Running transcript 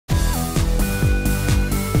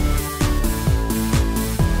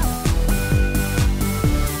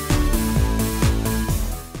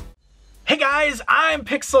guys, I'm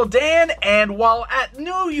Pixel Dan, and while at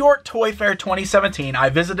New York Toy Fair 2017, I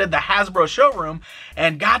visited the Hasbro showroom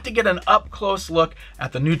and got to get an up-close look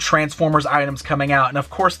at the new Transformers items coming out. And of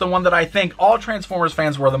course, the one that I think all Transformers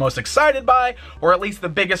fans were the most excited by, or at least the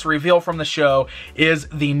biggest reveal from the show, is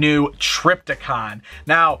the new Trypticon.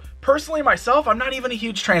 Now, personally myself, I'm not even a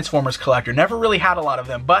huge Transformers collector, never really had a lot of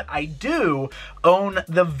them, but I do own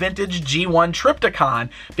the vintage G1 Trypticon,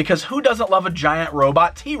 because who doesn't love a giant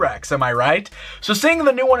robot T-Rex, am I right? So seeing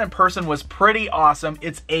the new one in person was pretty awesome.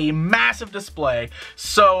 It's a massive display,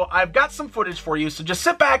 so I've got some footage for you, so just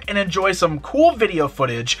sit back and enjoy some cool video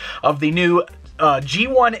footage of the new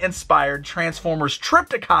G1 inspired Transformers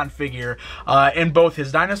Trypticon figure in both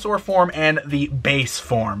his dinosaur form and the base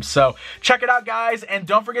form. So check it out, guys, and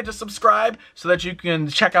don't forget to subscribe so that you can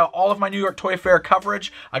check out all of my New York Toy Fair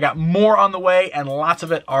coverage. I got more on the way and lots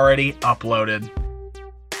of it already uploaded.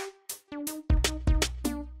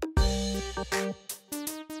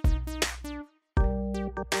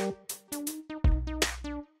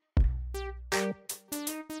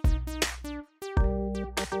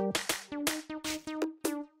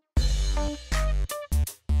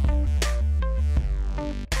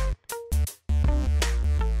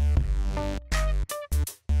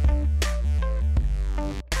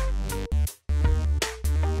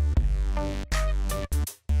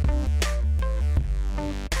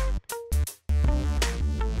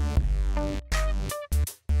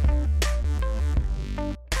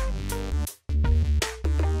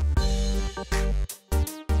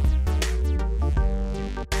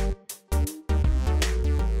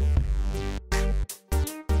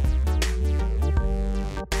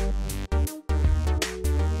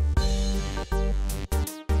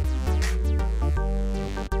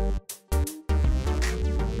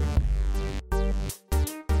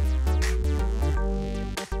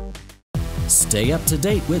 Stay up to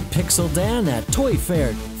date with Pixel Dan at Toy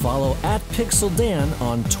Fair. Follow at Pixel Dan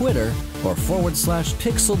on Twitter or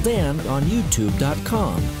 /Pixel Dan on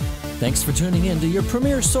YouTube.com. Thanks for tuning in to your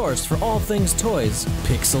premier source for all things toys,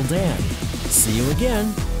 Pixel Dan. See you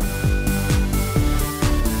again.